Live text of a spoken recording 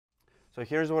So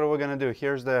here's what we're gonna do.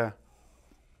 Here's the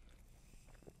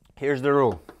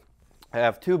rule. I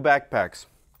have two backpacks.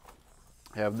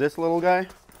 I have this little guy.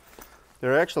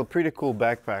 They're actually pretty cool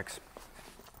backpacks.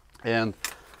 And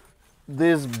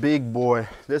this big boy,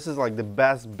 this is like the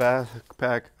best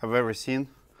backpack I've ever seen.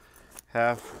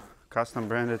 Have custom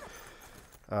branded.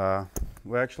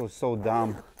 We're actually so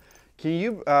dumb. Can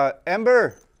you,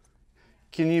 Amber,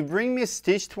 can you bring me a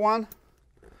stitched one?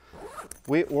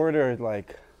 We ordered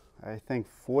like, I think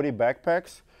 40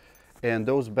 backpacks, and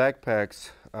those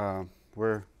backpacks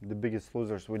were the biggest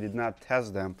losers. We did not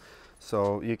test them.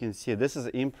 So you can see this is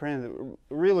imprint,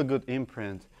 really good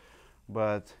imprint.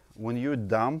 But when you're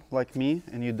dumb like me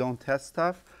and you don't test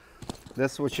stuff,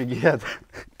 that's what you get.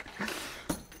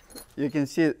 You can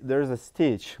see there's a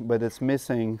stitch, but it's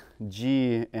missing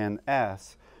G and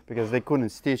S because they couldn't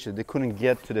stitch it. They couldn't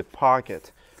get to the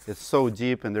pocket. It's so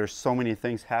deep and there's so many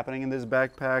things happening in this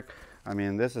backpack. I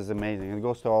mean, this is amazing. It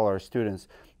goes to all our students,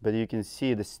 but you can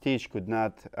see the stitch could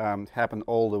not happen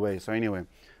all the way. So anyway,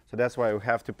 so that's why we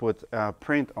have to put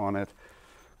print on it,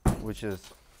 which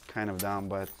is kind of dumb,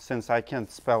 but since I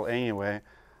can't spell anyway,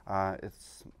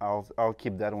 I'll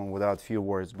keep that one without few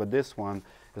words. But this one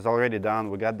is already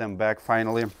done. We got them back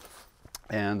finally,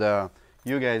 and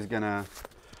you guys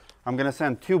I'm gonna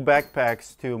send 2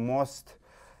 backpacks to most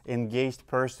engaged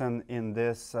person in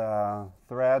this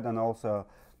thread, and also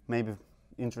maybe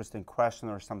interesting question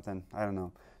or something. I don't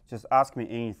know. Just ask me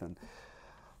anything.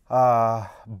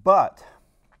 But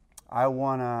I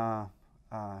wanna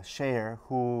share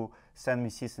who sent me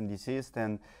cease and desist,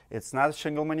 and it's not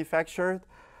shingle manufactured,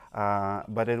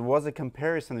 but it was a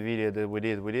comparison video that we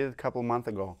did a couple months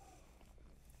ago.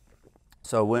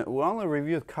 So we only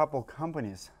reviewed a couple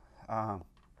companies,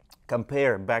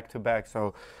 compare back to back.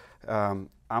 So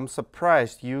I'm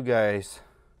surprised you guys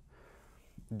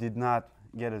did not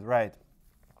get it right.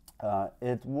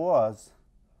 It was,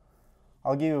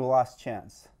 I'll give you a last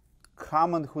chance.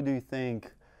 Comment who do you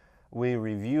think we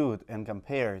reviewed and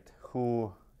compared.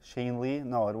 Who? Shane Lee?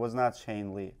 No, it was not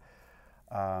Shane Lee.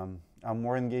 I'm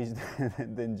more engaged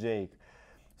than Jake.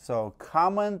 So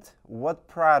comment what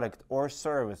product or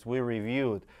service we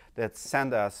reviewed that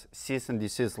sent us cease and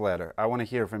desist letter. I want to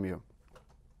hear from you.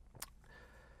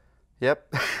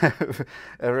 Yep,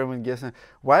 everyone guessing.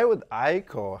 Why would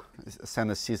ICO send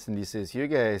a cease and desist? You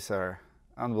guys are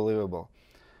unbelievable.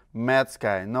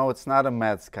 MadSky, no, it's not a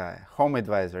MadSky. Home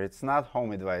Advisor, it's not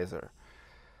Home Advisor.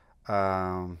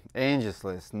 Angels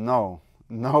List, no.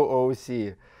 No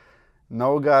OC,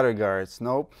 no gutter guards,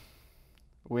 nope.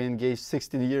 We engaged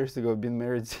 16 years ago, been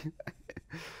married.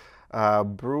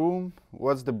 Broom,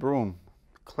 what's the broom?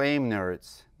 Claim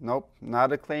Nerds, nope,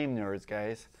 not a Claim Nerds,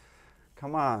 guys.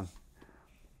 Come on.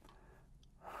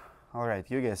 All right,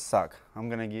 you guys suck. I'm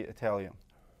gonna tell you.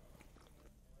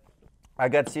 I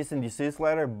got cease and desist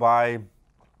letter by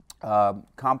a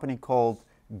company called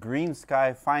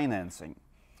Greensky Financing.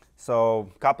 So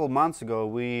a couple months ago,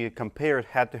 we compared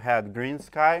head-to-head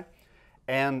Greensky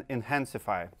and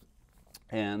Enhancify.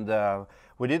 And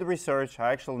we did research.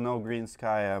 I actually know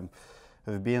Greensky.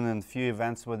 I've been in a few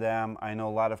events with them. I know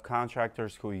a lot of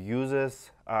contractors who uses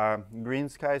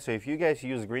Greensky. So if you guys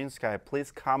use Greensky,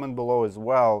 please comment below as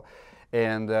well.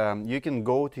 And you can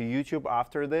go to YouTube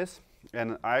after this.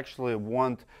 And I actually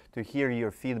want to hear your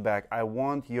feedback. I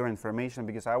want your information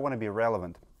because I want to be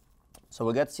relevant. So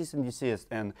we got cease and desist,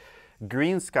 and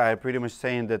Greensky pretty much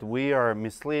saying that we are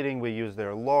misleading. We use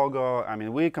their logo. I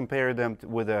mean, we compare them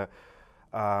with a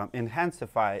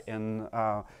Enhancify, and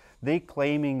they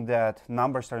claiming that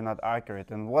numbers are not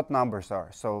accurate. And what numbers are?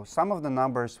 So some of the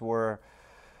numbers were.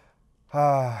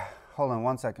 Hold on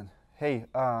one second. Hey,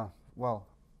 well,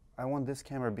 I want this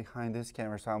camera behind this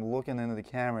camera, so I'm looking into the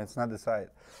camera. It's not the side.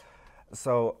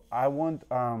 So I want.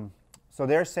 So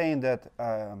they're saying that.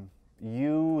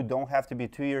 You don't have to be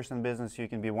 2 years in business, you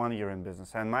can be 1 year in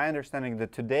business. And my understanding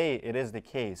that today it is the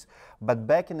case, but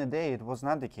back in the day it was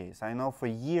not the case. I know for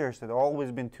years it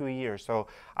always been 2 years. So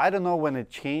I don't know when it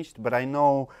changed, but I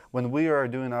know when we are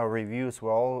doing our reviews, we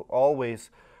always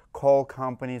call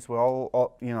companies. We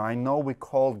I know we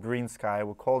called Greensky,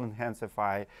 we called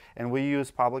Enhancify, and we use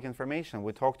public information.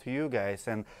 We talk to you guys,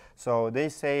 and so they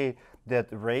say that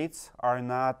rates are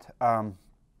not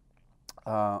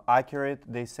accurate.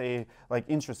 They say like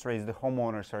interest rates the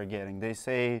homeowners are getting. They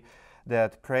say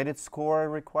that credit score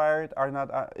required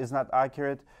is not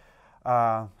accurate.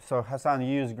 So Hassan,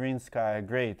 you use Greensky,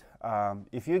 great.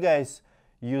 If you guys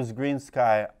use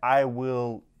Greensky, I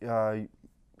will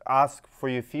ask for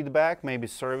your feedback, maybe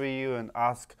survey you and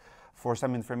ask for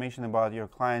some information about your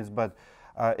clients. But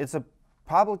it's a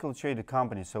publicly traded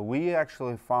company. So we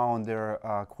actually found their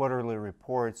quarterly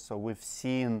reports. So we've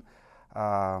seen,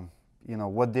 you know,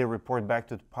 what they report back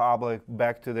to the public,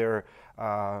 back to their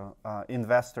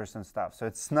investors and stuff. So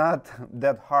it's not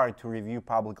that hard to review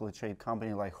publicly traded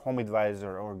company like Home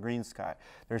Advisor or Greensky.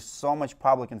 There's so much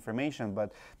public information,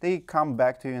 but they come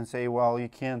back to you and say, well, you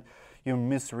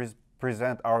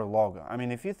misrepresent our logo. I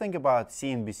mean, if you think about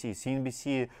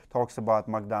CNBC talks about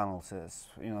McDonald's,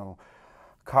 you know,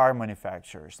 car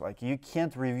manufacturers. Like, you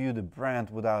can't review the brand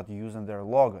without using their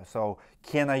logo. So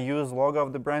can I use logo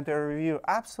of the brand to review?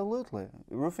 Absolutely.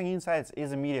 Roofing Insights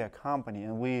is a media company,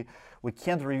 and we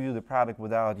can't review the product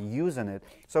without using it.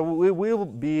 So we will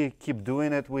keep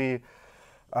doing it. We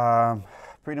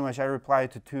pretty much, I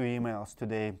replied to 2 emails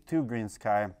today to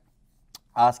Greensky,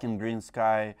 asking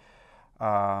Greensky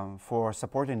for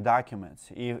supporting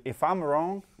documents. If I'm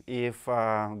wrong, if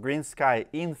Greensky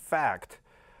in fact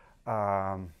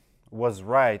was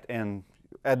right, and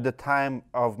at the time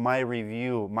of my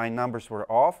review my numbers were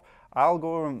off, I'll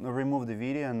go and remove the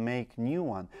video and make new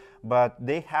one. But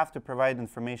they have to provide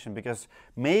information, because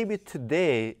maybe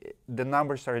today the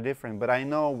numbers are different, but I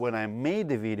know when I made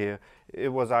the video it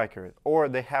was accurate, or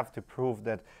they have to prove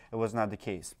that it was not the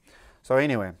case. So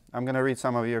anyway, I'm gonna read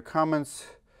some of your comments.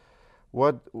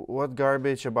 What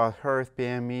garbage about Hearth,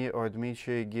 PME or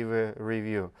Dmitry, give a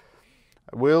review?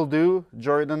 Will do,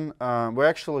 Jordan. We're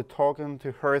actually talking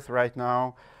to Hearth right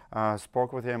now.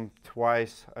 Spoke with him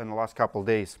twice in the last couple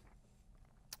days.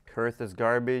 Hearth is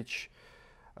garbage.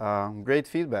 Great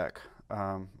feedback.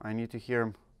 I need to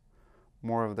hear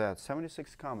more of that.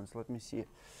 76 comments. Let me see.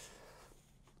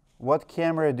 What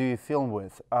camera do you film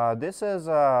with? This is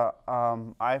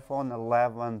iPhone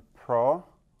 11 Pro.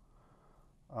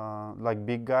 Like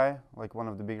big guy, like one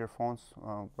of the bigger phones,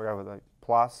 whatever, like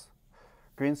Plus.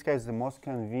 Greensky is the most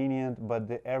convenient, but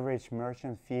the average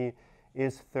merchant fee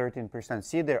is 13%.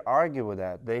 See, they argue with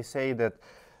that. They say that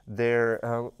they're,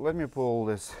 let me pull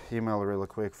this email really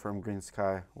quick from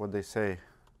Greensky, what they say.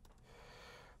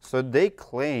 So they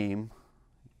claim,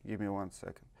 give me 1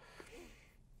 second.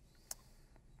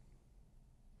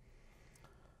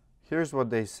 Here's what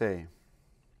they say.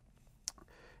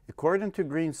 According to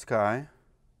Greensky,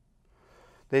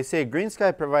 they say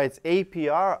Greensky provides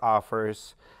APR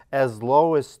offers as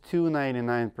low as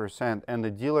 2.99%, and the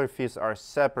dealer fees are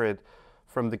separate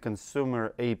from the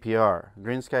consumer APR.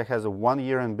 Greensky has a 1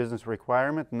 year in business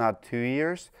requirement, not 2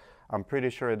 years. I'm pretty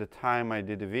sure at the time I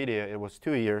did the video, it was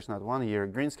 2 years, not 1 year.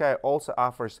 Greensky also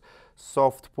offers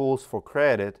soft pulls for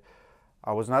credit.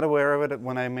 I was not aware of it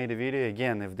when I made the video.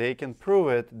 Again, if they can prove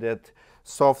it that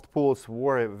soft pulls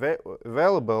were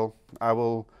available, I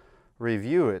will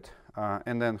review it.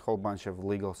 And then a whole bunch of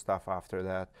legal stuff after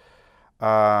that.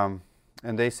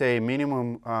 And they say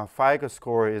minimum FICO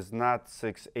score is not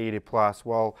 680 plus.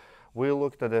 Well, we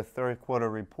looked at the third quarter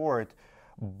report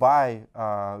by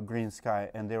Greensky,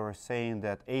 and they were saying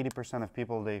that 80% of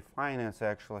people they finance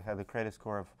actually had a credit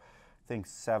score of, I think,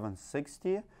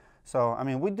 760. So, I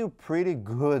mean, we do pretty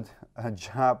good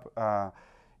job,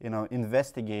 you know,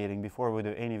 investigating before we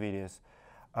do any videos.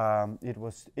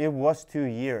 It was 2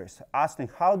 years. Asking,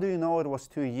 how do you know it was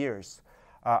 2 years?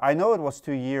 I know it was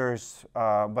 2 years,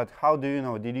 but how do you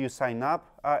know? Did you sign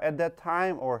up at that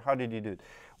time, or how did you do it?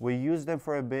 We used them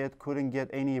for a bit, couldn't get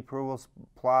any approvals,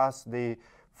 plus they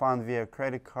found via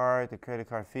credit card, the credit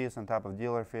card fees on top of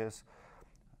dealer fees.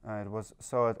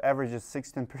 So it averages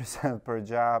 16% per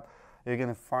job. You're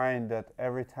gonna find that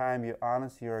every time you're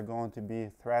honest, you're going to be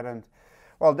threatened.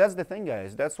 Well, that's the thing,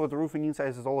 guys. That's what Roofing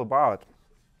Insights is all about.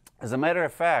 As a matter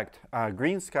of fact,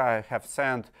 Greensky have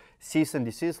sent cease and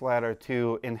desist letter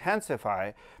to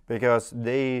Enhancify because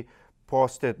they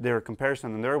posted their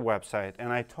comparison on their website,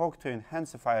 and I talked to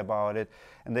Enhancify about it,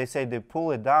 and they say they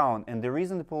pull it down, and the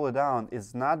reason they pull it down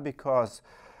is not because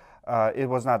it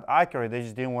was not accurate. They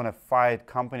just didn't want to fight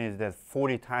companies that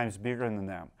 40 times bigger than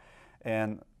them.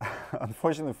 And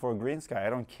unfortunately for Greensky,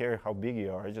 I don't care how big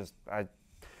you are. I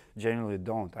genuinely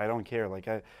don't. I don't care. Like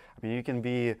I mean, you can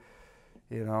be,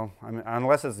 you know, I mean,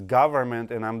 unless it's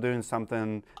government and I'm doing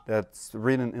something that's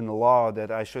written in the law that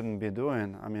I shouldn't be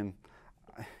doing. I mean,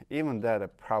 even that I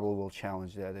probably will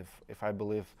challenge that if I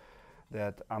believe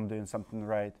that I'm doing something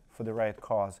right for the right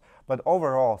cause. But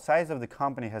overall, size of the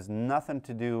company has nothing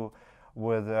to do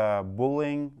with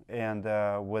bullying and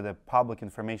with the public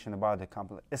information about the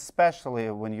company,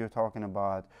 especially when you're talking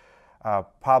about a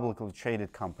publicly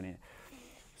traded company.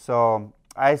 So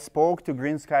I spoke to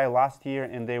Greensky last year,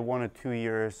 and they wanted 2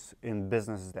 years in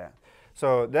business then.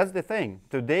 So that's the thing.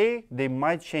 Today they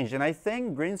might change, and I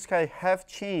think Greensky have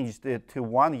changed it to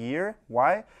 1 year.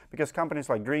 Why? Because companies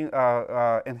like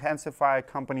Enhancify,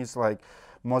 companies like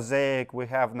Mosaic, we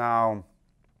have now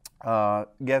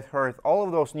Get Hearth, all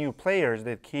of those new players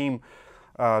that came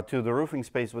to the roofing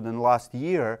space within the last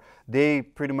year, they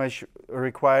pretty much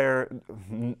require,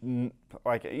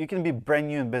 like, you can be brand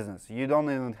new in business. You don't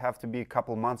even have to be a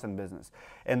couple months in business.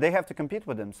 And they have to compete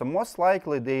with them. So most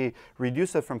likely they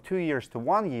reduce it from 2 years to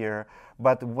 1 year,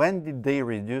 but when did they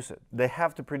reduce it? They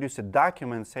have to produce a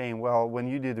document saying, well, when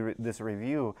you did this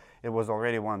review, it was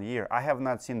already 1 year. I have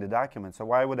not seen the document, so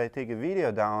why would I take a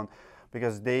video down?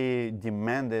 Because they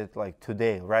demand it like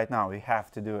today, right now, we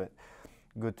have to do it.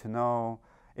 Good to know.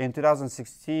 In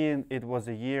 2016, it was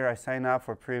a year I signed up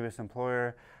for previous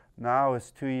employer. Now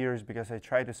it's 2 years because I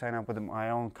tried to sign up with my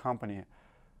own company.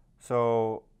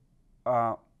 So,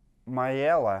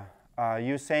 Mayela,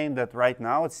 you're saying that right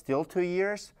now it's still 2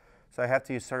 years? So I have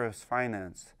to use service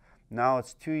finance. Now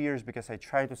it's 2 years because I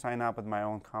tried to sign up with my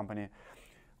own company.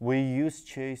 We use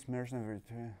Chase Merchant,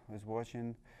 was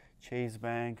watching Chase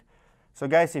Bank. So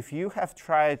guys, if you have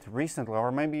tried recently,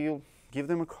 or maybe you give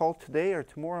them a call today or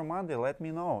tomorrow Monday, let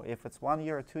me know if it's 1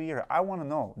 year or 2 year. I want to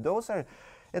know.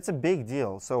 It's a big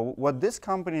deal. So what these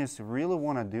companies really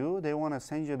want to do, they want to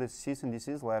send you this cease and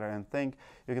desist letter and think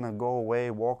you're going to go away,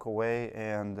 walk away,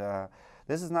 and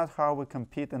this is not how we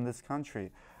compete in this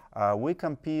country. We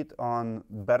compete on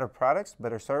better products,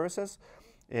 better services,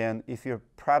 and if your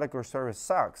product or service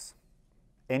sucks,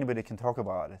 anybody can talk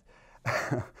about it.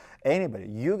 Anybody,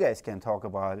 you guys can talk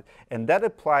about it, and that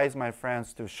applies, my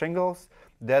friends, to shingles,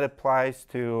 that applies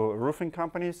to roofing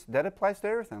companies, that applies to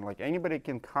everything. Like, anybody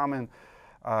can come and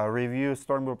review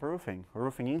storm group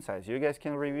roofing insights. You guys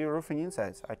can review roofing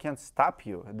insights. I can't stop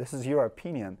you. This is your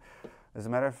opinion. As a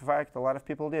matter of fact, a lot of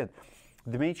people did.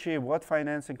 Dmitry, what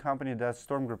financing company does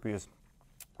Storm Group use?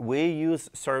 We use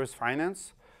Service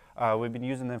Finance. We've been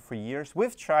using them for years.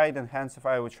 We've tried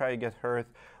Enhancify, we tried Get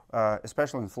Hearth.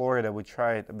 Especially in Florida, we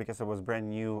tried because it was a brand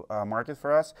new market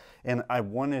for us, and I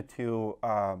wanted to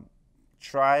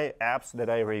try apps that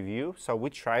I review. So we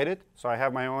tried it. So I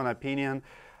have my own opinion,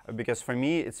 because for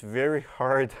me it's very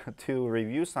hard to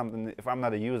review something if I'm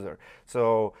not a user.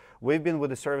 So we've been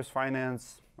with the Service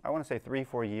Finance, I want to say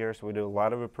 3-4 years. We do a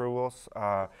lot of approvals.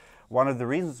 One of the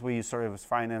reasons we use Service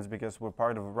Finance because we're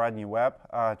part of Rodney Webb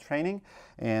training,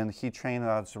 and he trained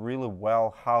us really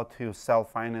well how to sell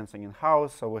financing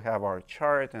in-house. So we have our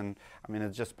chart, and I mean,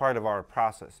 it's just part of our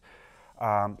process.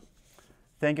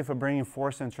 Thank you for bringing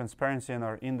force and transparency in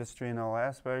our industry in all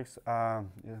aspects. Yeah.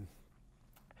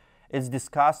 It's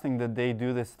disgusting that they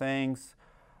do these things.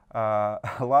 I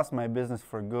lost my business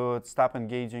for good. Stop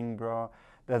engaging, bro.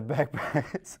 That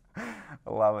backpack, I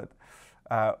love it.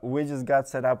 We just got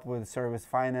set up with Service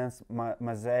Finance.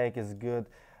 Mosaic is good.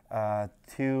 How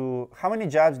many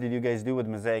jobs did you guys do with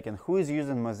Mosaic, and who is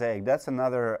using Mosaic? That's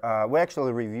another, we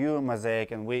actually review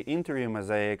Mosaic and we interview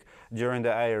Mosaic during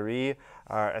the IRE.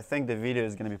 I think the video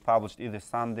is going to be published either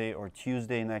Sunday or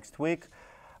Tuesday next week.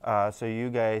 So you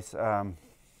guys,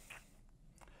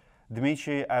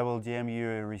 Dmitry, I will DM you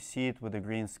a receipt with the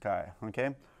Greensky,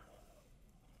 okay?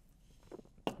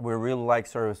 We really like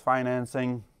service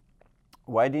financing.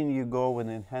 Why didn't you go with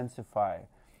Enhancify?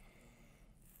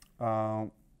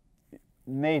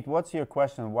 Nate, what's your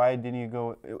question? Why didn't you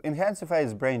go? Enhancify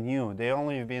is brand new. They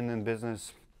only been in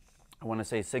business, I want to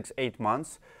say 6-8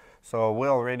 months. So we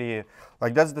already,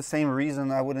 like, that's the same reason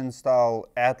I would install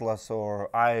Atlas or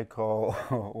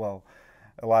ICO, well,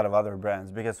 a lot of other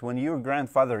brands. Because when you're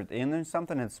grandfathered in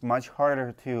something, it's much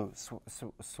harder to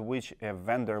switch a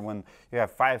vendor when you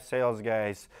have 5 sales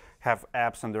guys, have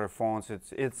apps on their phones.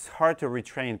 It's hard to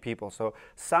retrain people. So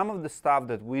some of the stuff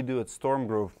that we do at Storm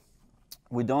Group,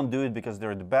 we don't do it because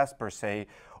they're the best per se,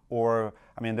 or,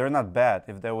 I mean, they're not bad.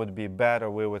 If they would be bad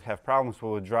or we would have problems, we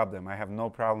would drop them. I have no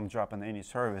problem dropping any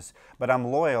service, but I'm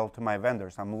loyal to my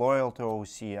vendors. I'm loyal to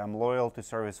OC, I'm loyal to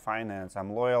Service Finance,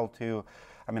 I'm loyal to,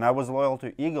 I mean, I was loyal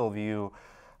to Eagleview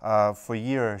for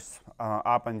years,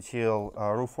 up until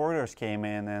Roof Orders came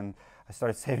in and I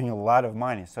started saving a lot of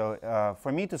money. So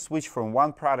for me to switch from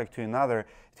one product to another,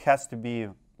 it has to be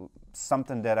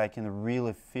something that I can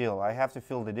really feel. I have to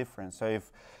feel the difference. So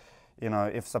if, you know,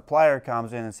 if supplier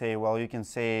comes in and say, well, you can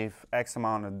save X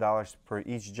amount of dollars per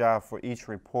each job for each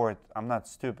report, I'm not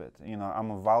stupid. You know, I'm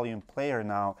a volume player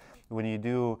now. When you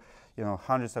do, you know,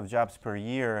 hundreds of jobs per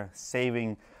year,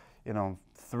 saving, you know,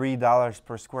 $3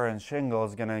 per square inch shingle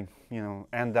is gonna, you know,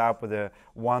 end up with a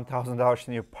 $1,000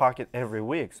 in your pocket every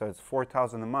week. So it's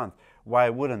 $4,000 a month. Why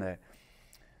wouldn't I?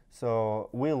 So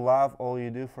we love all you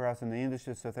do for us in the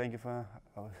industry. So thank you for,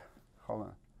 hold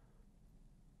on.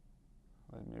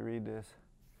 read this.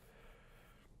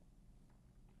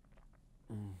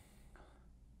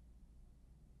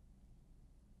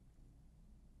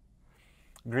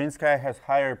 Greensky has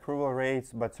higher approval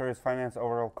rates, but service finance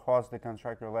overall costs the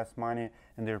contractor less money,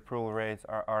 and their approval rates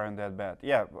aren't that bad.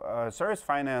 Yeah, service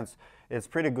finance is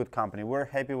pretty good company. We're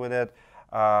happy with it.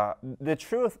 The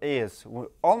truth is,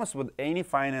 almost with any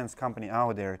finance company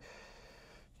out there,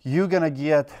 you're gonna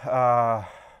get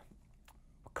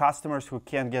customers who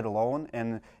can't get a loan,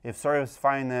 and if service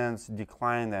finance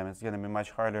decline them, it's going to be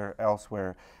much harder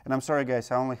elsewhere. And I'm sorry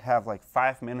guys, I only have like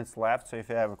 5 minutes left, so if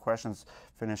you have questions,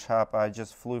 finish up. I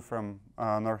just flew from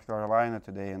North Carolina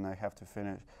today, and I have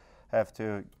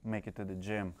to make it to the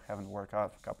gym. Haven't worked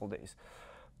out for a couple days.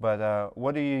 But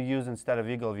what do you use instead of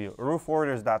EagleView?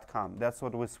 Rooforders.com. That's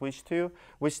what we switched to.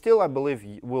 We still, I believe,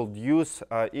 will use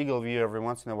EagleView every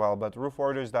once in a while, but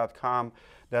rooforders.com,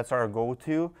 that's our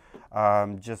go-to.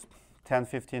 Just $10,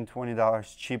 $15,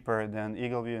 $20 cheaper than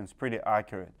EagleView, and it's pretty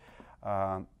accurate.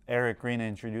 Eric Green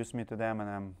introduced me to them, and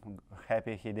I'm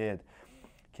happy he did.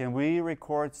 Can we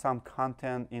record some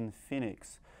content in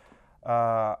Phoenix?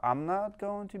 I'm not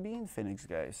going to be in Phoenix,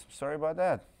 guys. Sorry about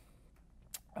that.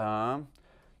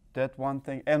 That one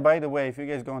thing. And by the way, if you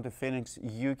guys go into Phoenix,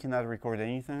 you cannot record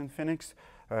anything in Phoenix.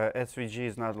 SVG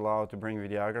is not allowed to bring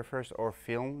videographers or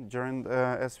film during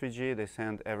SVG. They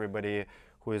send everybody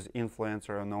who is influencer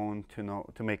or known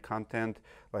to make content,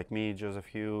 like me, Joseph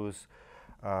Hughes,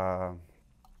 John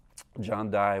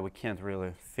Dye. We can't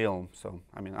really film. So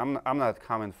I mean, I'm not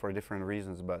coming for different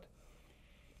reasons. But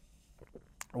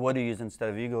what do you use instead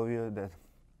of EagleView?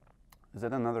 Is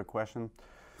that another question?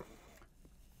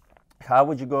 How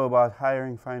would you go about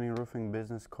hiring, finding roofing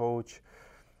business coach?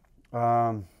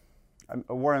 Warren,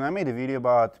 I made a video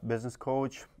about business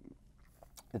coach.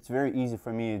 It's very easy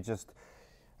for me. Just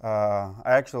I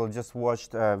actually just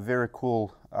watched a very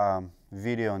cool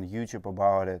video on YouTube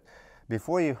about it.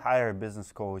 Before you hire a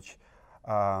business coach,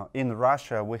 in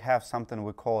Russia we have something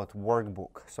we call it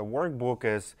workbook. So workbook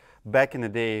is, back in the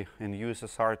day in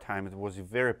USSR time, it was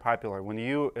very popular. When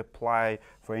you apply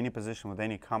for any position with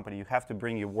any company, you have to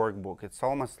bring your workbook. It's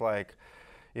almost like,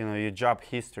 you know, your job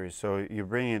history. So you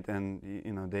bring it, and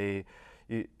you know,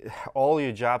 all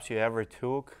your jobs you ever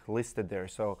took listed there.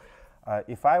 So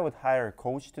if I would hire a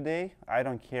coach today, I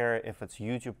don't care if it's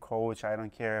YouTube coach, I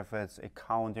don't care if it's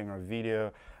accounting or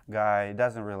video guy, it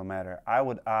doesn't really matter. I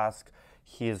would ask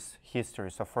his history.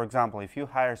 So for example, if you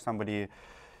hire somebody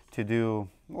to do,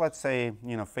 let's say,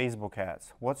 you know, Facebook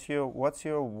ads, what's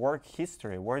your work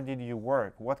history? Where did you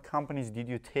work? What companies did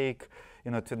you take,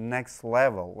 you know, to the next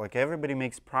level? Like, everybody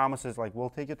makes promises like, we'll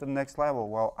take it to the next level.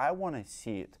 Well, I want to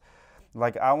see it.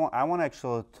 Like, I want to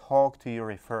actually talk to your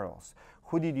referrals.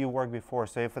 Who did you work before?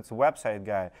 So if it's a website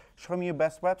guy, show me your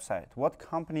best website. What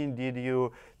company did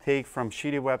you take from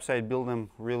shitty website, build them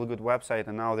really good website,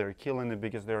 and now they're killing it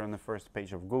because they're on the first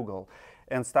page of Google,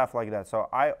 and stuff like that. So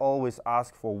I always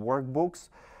ask for workbooks.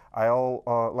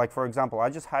 Like for example, I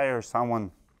just hire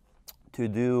someone to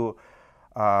do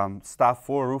stuff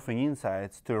for Roofing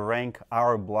Insights, to rank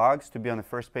our blogs to be on the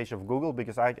first page of Google,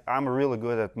 because I'm really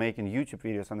good at making YouTube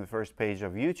videos on the first page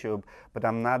of YouTube, but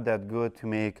I'm not that good to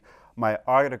make my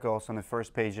articles on the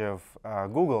first page of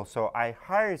Google. So I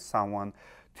hired someone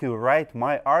to write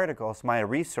my articles, my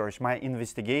research, my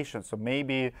investigation. So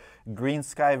maybe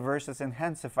Greensky versus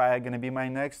Enhancify are going to be my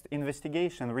next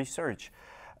investigation research.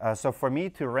 So for me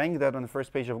to rank that on the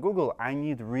first page of Google, I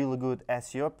need a really good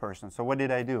SEO person. So what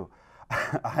did I do?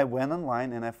 I went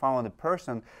online and I found a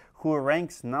person who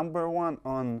ranks #1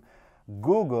 on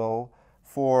Google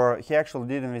for, he actually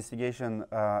did an investigation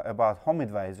about Home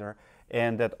Advisor,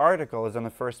 and that article is on the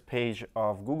first page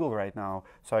of Google right now.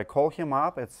 So I call him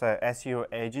up. It's a SEO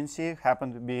agency,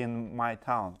 happened to be in my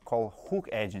town, called Hook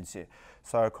Agency.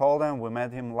 So I called him, we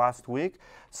met him last week,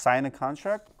 signed a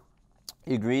contract,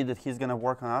 agreed that he's gonna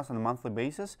work on us on a monthly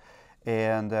basis,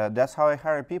 and that's how I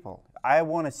hire people. I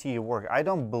want to see your work. I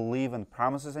don't believe in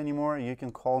promises anymore. You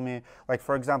can call me, like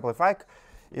for example,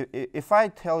 if I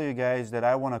tell you guys that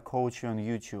I want to coach you on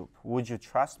YouTube, would you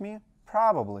trust me?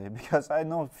 Probably, because I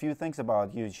know a few things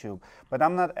about YouTube, but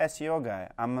I'm not SEO guy.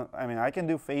 I mean, I can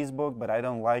do Facebook, but I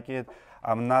don't like it.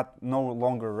 I'm no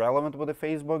longer relevant with the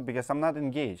Facebook because I'm not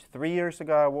engaged. 3 years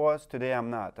ago I was, today I'm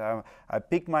not. I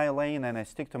pick my lane and I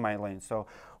stick to my lane. So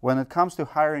when it comes to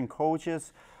hiring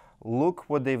coaches, look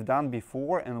what they've done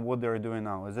before and what they're doing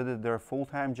now. Is it their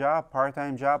full-time job,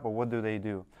 part-time job, or what do they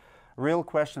do? Real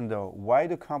question though, why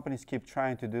do companies keep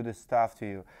trying to do this stuff to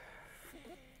you?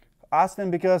 Ask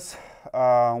them, because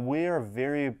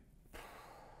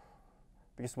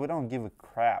because we don't give a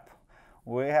crap.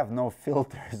 We have no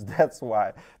filters. That's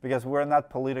why, because we're not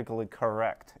politically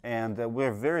correct, and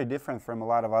we're very different from a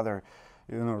lot of other,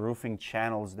 roofing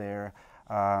channels there.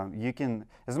 You can,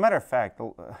 as a matter of fact,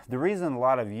 the reason a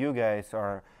lot of you guys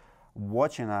are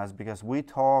watching us, because we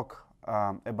talk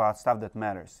about stuff that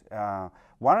matters.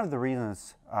 One of the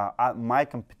reasons my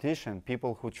competition,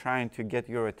 people who trying to get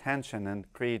your attention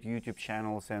and create YouTube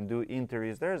channels and do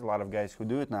interviews, there's a lot of guys who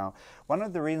do it now. One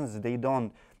of the reasons they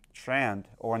don't trend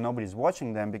or nobody's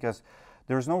watching them, because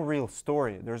there's no real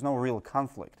story, there's no real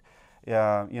conflict.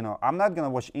 I'm not gonna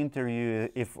watch interview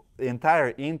if the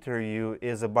entire interview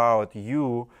is about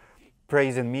you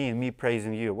praising me and me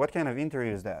praising you. What kind of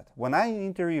interview is that? When I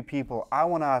interview people, I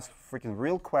want to ask freaking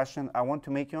real question. I want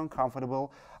to make you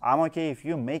uncomfortable. I'm okay if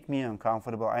you make me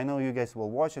uncomfortable. I know you guys will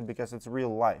watch it because it's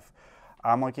real life.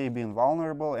 I'm okay being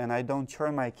vulnerable, and I don't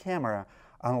turn my camera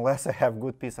unless I have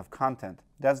good piece of content.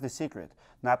 That's the secret.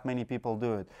 Not many people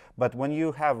do it. But when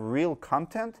you have real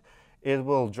content, it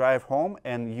will drive home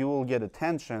and you will get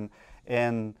attention.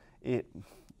 And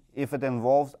if it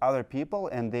involves other people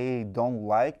and they don't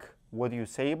like what you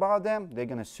say about them, they're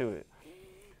gonna sue it.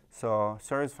 So,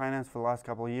 service finance for the last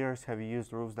couple of years. Have you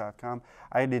used roofs.com?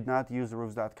 I did not use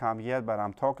roofs.com yet, but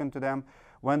I'm talking to them.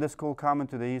 When the school coming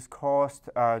to the East Coast,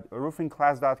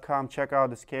 roofingclass.com, check out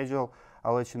the schedule.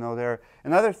 I'll let you know there.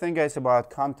 Another thing, guys, about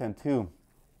content too.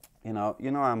 I'm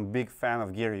a big fan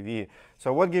of Gary Vee.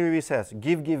 So what Gary Vee says,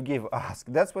 give, ask.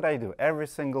 That's what I do every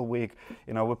single week.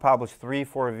 We publish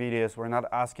 3-4 videos. We're not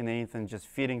asking anything, just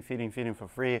feeding for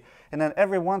free. And then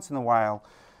every once in a while,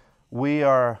 we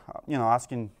are,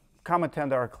 asking, come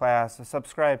attend our class,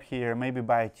 subscribe here, maybe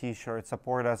buy a t-shirt,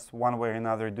 support us one way or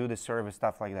another, do the service,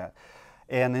 stuff like that.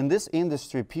 And in this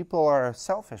industry, people are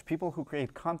selfish. People who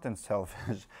create content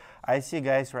selfish. I see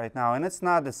guys right now, and it's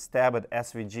not a stab at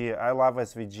SVG. I love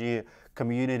SVG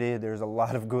community. There's a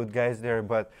lot of good guys there.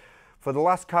 But for the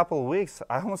last couple of weeks,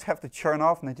 I almost have to turn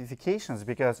off notifications,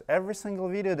 because every single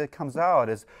video that comes out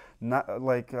is not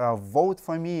like vote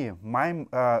for me.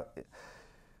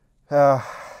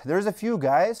 There's a few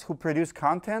guys who produce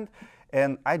content,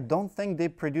 and I don't think they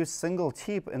produce single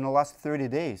tip in the last 30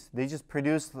 days. They just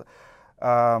produce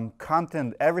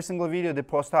content, every single video they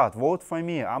post out. Vote for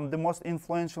me. I'm the most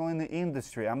influential in the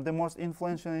industry. I'm the most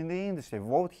influential in the industry.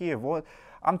 Vote here. Vote.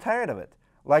 I'm tired of it.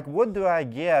 Like, what do I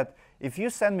get if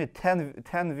you send me 10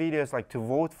 videos like to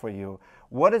vote for you?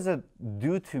 What does it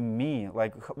do to me?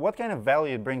 Like, what kind of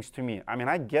value it brings to me? I mean,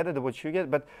 I get it, what you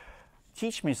get, but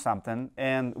teach me something.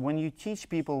 And when you teach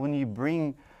people, when you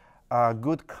bring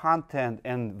good content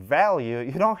and value,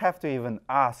 you don't have to even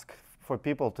ask for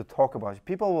people to talk about it.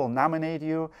 People will nominate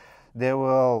you, they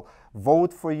will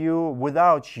vote for you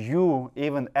without you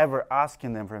even ever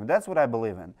asking them for it. That's what I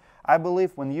believe in. I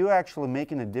believe when you're actually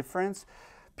making a difference,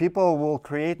 people will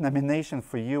create nomination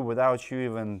for you without you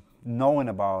even knowing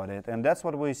about it. And that's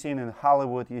what we've seen in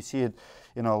Hollywood. You see it,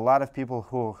 a lot of people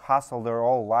who hustle their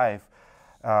whole life.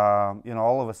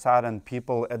 All of a sudden,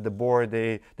 people at the board,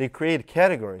 they create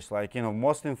categories like,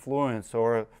 most influence,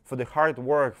 or for the hard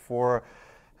work, for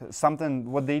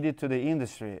something, what they did to the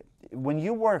industry. When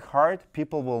you work hard,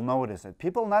 people will notice it.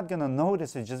 People not gonna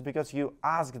notice it just because you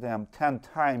ask them 10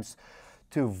 times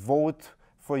to vote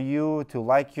for you, to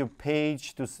like your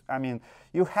page.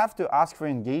 You have to ask for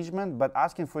engagement, but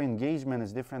asking for engagement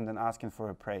is different than asking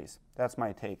for a praise. That's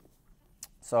my take.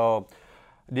 So,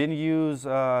 didn't use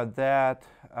that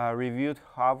reviewed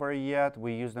Hover yet.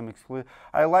 We use them exclusively.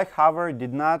 I like Hover,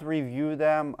 did not review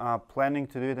them, planning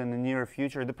to do it in the near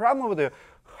future. The problem with the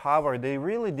Hover, they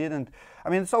really didn't,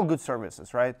 it's all good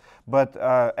services, right? But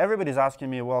everybody's asking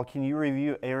me, well, can you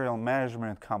review aerial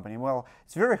management company? Well,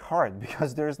 it's very hard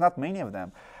because there's not many of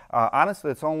them.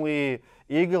 Honestly, it's only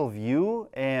Eagle View,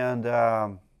 and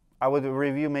I would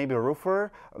review maybe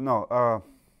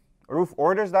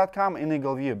rooforders.com and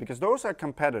Eagle View, because those are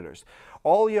competitors.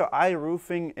 All your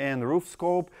iRoofing and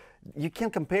RoofScope, you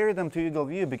can't compare them to Eagle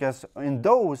View, because in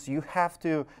those you have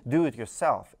to do it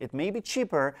yourself. It may be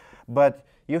cheaper, but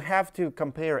you have to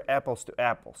compare apples to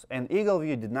apples. And Eagle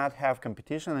View did not have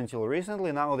competition until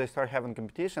recently. Now they start having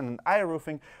competition, and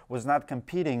iRoofing was not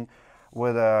competing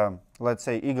with, let's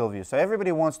say, Eagle View. So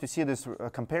everybody wants to see this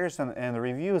comparison and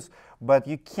reviews, but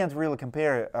you can't really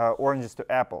compare oranges to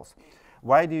apples.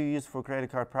 Why do you use for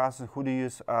credit card processing? Who do you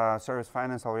use? Service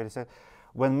finance, already said.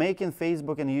 When making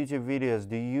Facebook and YouTube videos,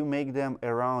 do you make them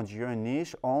around your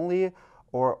niche only,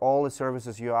 or all the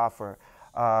services you offer?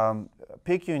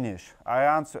 Pick your niche.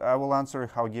 I will answer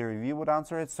how Gary Vee would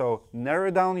answer it. So narrow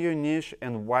down your niche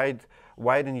and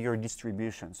widen your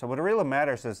distribution. So what really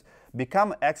matters is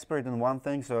become expert in one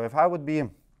thing. So if I would be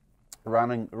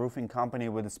running roofing company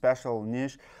with a special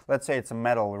niche. Let's say it's a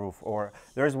metal roof, or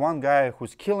there's one guy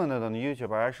who's killing it on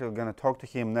YouTube. I'm actually going to talk to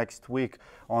him next week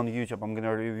on YouTube. I'm going to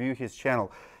review his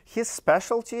channel. His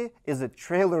specialty is the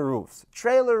trailer roofs.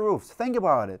 Trailer roofs, think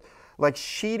about it. Like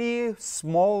shitty,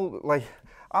 small, like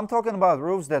I'm talking about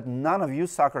roofs that none of you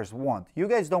suckers want. You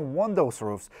guys don't want those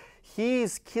roofs.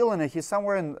 He's killing it. He's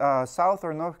somewhere in South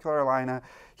or North Carolina.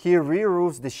 He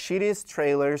re-roofs the shittiest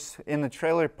trailers in the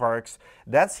trailer parks.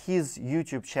 That's his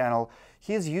YouTube channel.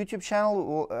 His YouTube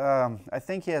channel, I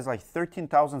think he has like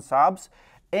 13,000 subs,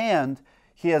 and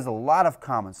he has a lot of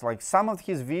comments. Like some of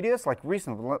his videos, like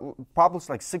recently, published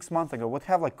like 6 months ago, would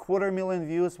have like 250,000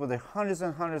 views with hundreds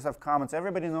and hundreds of comments.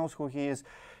 Everybody knows who he is.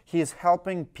 He is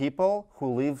helping people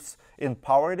who lives in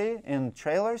poverty in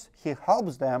trailers. He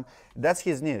helps them. That's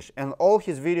his niche, and all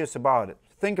his videos about it.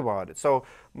 Think about it. So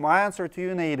my answer to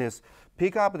you, Nate, is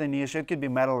pick up the niche. It could be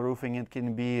metal roofing, it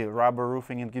can be rubber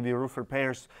roofing, it could be roof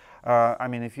repairs. I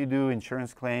mean, if you do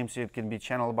insurance claims, it can be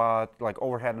channel about like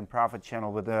overhead and profit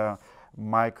channel with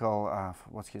Michael,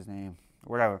 what's his name?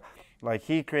 Whatever. Like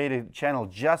he created a channel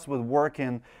just with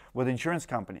working with insurance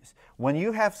companies. When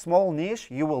you have small niche,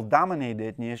 you will dominate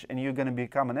that niche and you're going to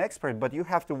become an expert, but you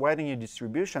have to widen your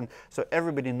distribution so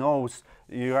everybody knows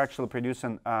you're actually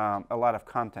producing a lot of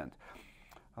content.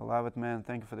 I love it, man.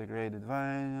 Thank you for the great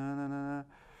advice.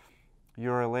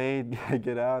 You're late.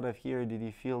 Get out of here. Did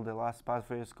you fill the last spot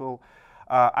for your school?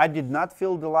 I did not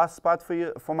fill the last spot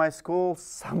for my school.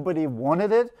 Somebody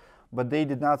wanted it, but they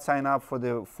did not sign up for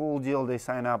the full deal. They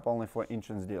signed up only for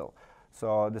entrance deal.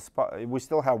 So the spot, we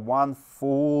still have one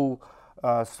full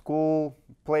school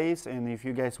place, and if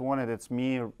you guys want it, it's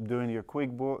me doing your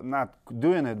QuickBooks, not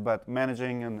doing it, but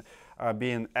managing and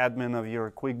being admin of your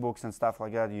QuickBooks and stuff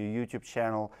like that, your YouTube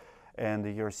channel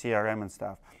and your CRM and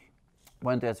stuff.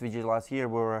 Went to SVG last year.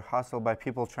 We were hustled by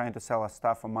people trying to sell us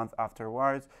stuff a month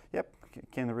afterwards. Yep,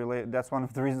 can relate. That's one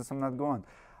of the reasons I'm not going.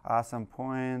 Awesome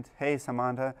point. Hey,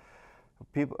 Samantha.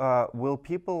 Will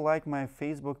people like my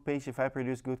Facebook page if I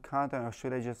produce good content, or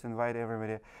should I just invite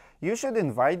everybody? You should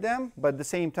invite them, but at the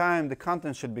same time, the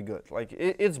content should be good. Like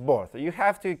it's both. You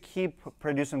have to keep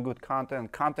producing good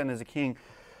content. Content is a king.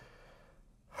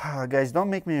 Guys,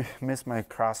 don't make me miss my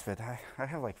CrossFit. I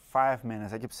have like 5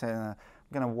 minutes. I keep saying I'm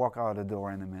gonna walk out the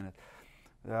door in a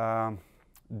minute.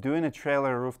 Doing a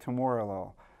trailer roof tomorrow,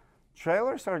 though.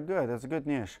 Trailers are good. That's a good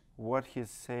niche. What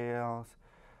his sales?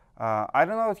 I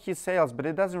don't know what his sales, but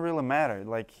it doesn't really matter.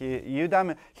 Like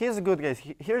he's a good guy.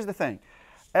 Here's the thing: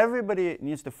 everybody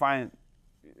needs to find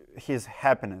his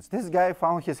happiness. This guy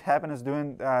found his happiness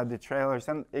doing the trailers.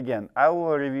 And again, I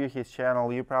will review his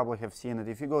channel. You probably have seen it.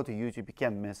 If you go to YouTube, you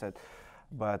can't miss it.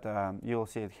 But you'll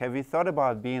see it. Have you thought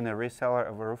about being a reseller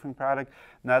of a roofing product,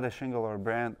 not a shingle or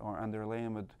brand or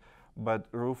underlayment, but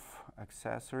roof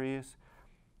accessories?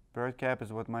 Bird cap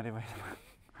is what motivates me.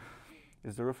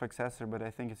 Is the roof accessory, but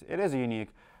I think it is unique.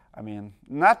 I mean,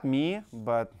 not me,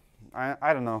 but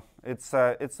I don't know. It's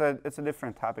a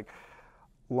different topic.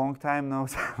 Long time no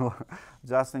see.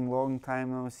 Justin, long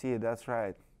time no see. That's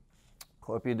right.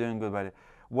 Hope you're doing good, buddy.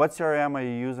 What CRM are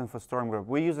you using for Storm Group?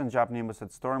 We're using Job Nimbus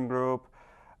at Storm Group.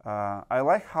 I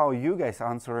like how you guys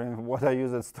answering what I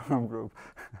use at Storm Group.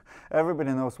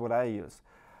 Everybody knows what I use.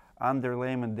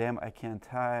 Underlayment, damn, I can't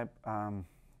type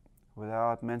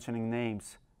without mentioning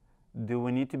names. Do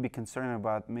we need to be concerned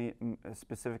about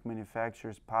specific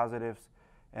manufacturers' positives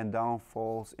and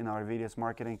downfalls in our videos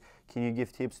marketing? Can you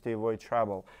give tips to avoid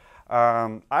trouble?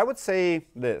 I would say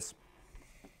this.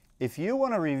 If you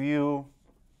want to review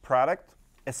product,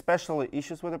 especially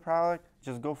issues with the product,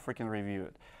 just go freaking review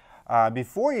it.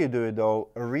 Before you do it though,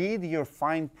 read your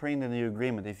fine print in the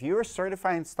agreement. If you're a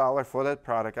certified installer for that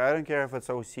product, I don't care if it's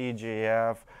OC,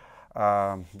 JF,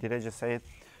 did I just say it?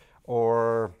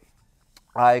 Or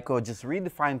ICO, just read the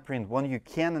fine print. When you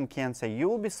can and can't say, you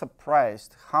will be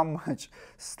surprised how much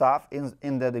stuff is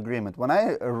in that agreement. When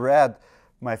I read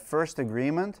my first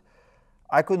agreement,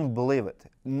 I couldn't believe it.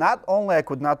 Not only I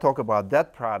could not talk about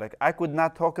that product, I could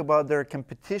not talk about their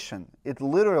competition. It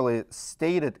literally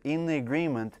stated in the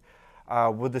agreement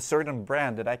with a certain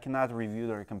brand that I cannot review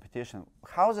their competition.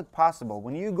 How is it possible?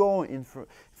 When you go in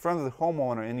front of the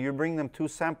homeowner and you bring them 2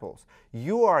 samples,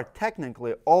 you are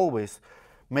technically always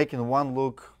making one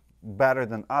look better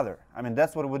than other. I mean,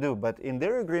 that's what we do. But in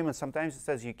their agreement, sometimes it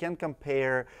says you can't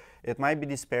compare, it might be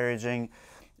disparaging,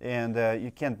 and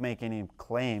you can't make any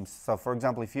claims. So for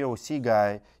example, if you're an OC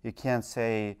guy, you can't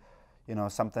say, you know,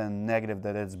 something negative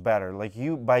that it's better. Like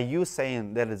by you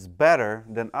saying that it's better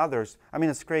than others, I mean,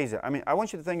 it's crazy. I mean, I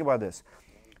want you to think about this.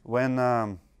 When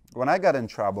I got in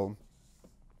trouble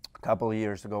a couple of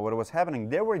years ago, what was happening,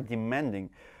 they were demanding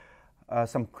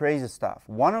some crazy stuff.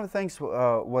 One of the things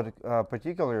what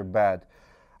particularly bad,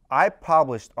 I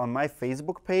published on my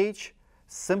Facebook page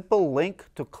simple link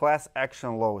to class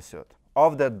action lawsuit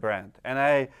of that brand, and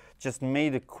I just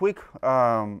made a quick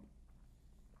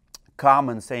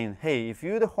comment saying, hey, if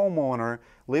you're the homeowner,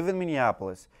 live in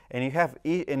Minneapolis, and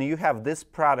you have this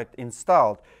product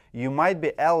installed, you might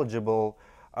be eligible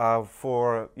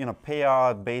for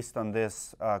payout based on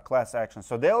this class action.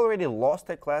 So they already lost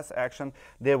a class action.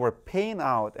 They were paying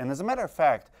out, and as a matter of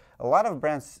fact, a lot of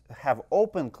brands have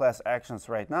open class actions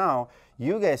right now.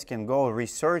 You guys can go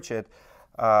research it.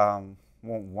 Well,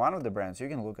 one of the brands, you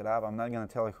can look it up, I'm not going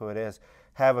to tell you who it is,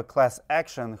 have a class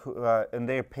action and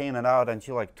they're paying it out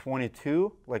until like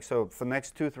 22, like so for the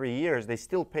next 2-3 years, they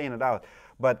still paying it out.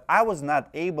 But I was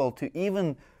not able to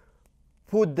even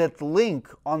put that link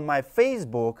on my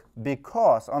Facebook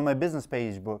because, on my business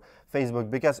page Facebook,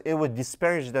 because it would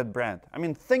disparage that brand. I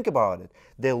mean, think about it.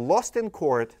 They lost in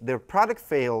court, their product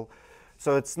failed.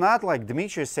 So it's not like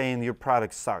Dimitri saying your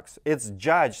product sucks. It's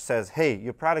judge says, hey,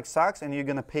 your product sucks and you're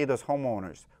gonna pay those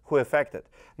homeowners who affected.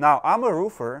 Now, I'm a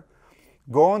roofer,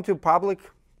 going to public,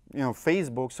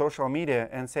 Facebook, social media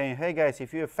and saying, hey guys,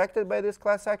 if you're affected by this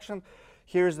class action,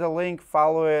 here's the link,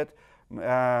 follow it,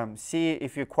 see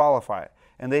if you qualify.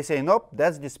 And they say, nope,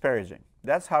 that's disparaging.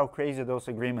 That's how crazy those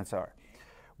agreements are.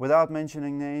 Without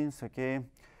mentioning names, okay.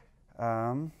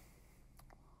 One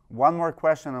more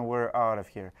question and we're out of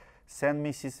here. Send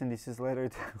me cease and desist letter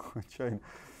to join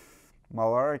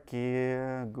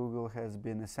Malarkey. Google has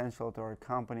been essential to our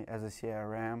company as a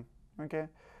CRM. Okay.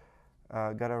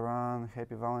 Gotta run.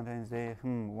 Happy Valentine's Day.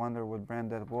 Wonder what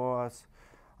brand that was.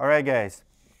 All right, guys.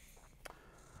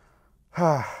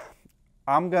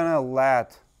 I'm gonna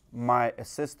let my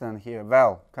assistant here,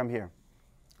 Val, come here.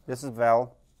 This is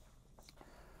Val.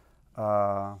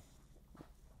 Come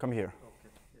here. Okay,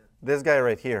 yeah. This guy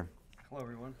right here. Hello,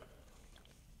 everyone.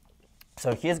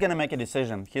 So he's going to make a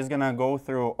decision. He's going to go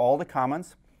through all the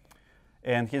comments,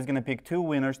 and he's going to pick 2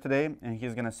 winners today, and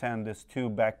he's going to send these 2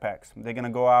 backpacks. They're going to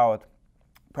go out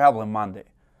probably Monday.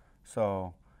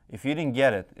 So if you didn't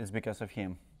get it, it's because of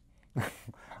him.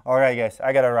 All right, guys,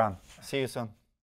 I got to run. See you soon.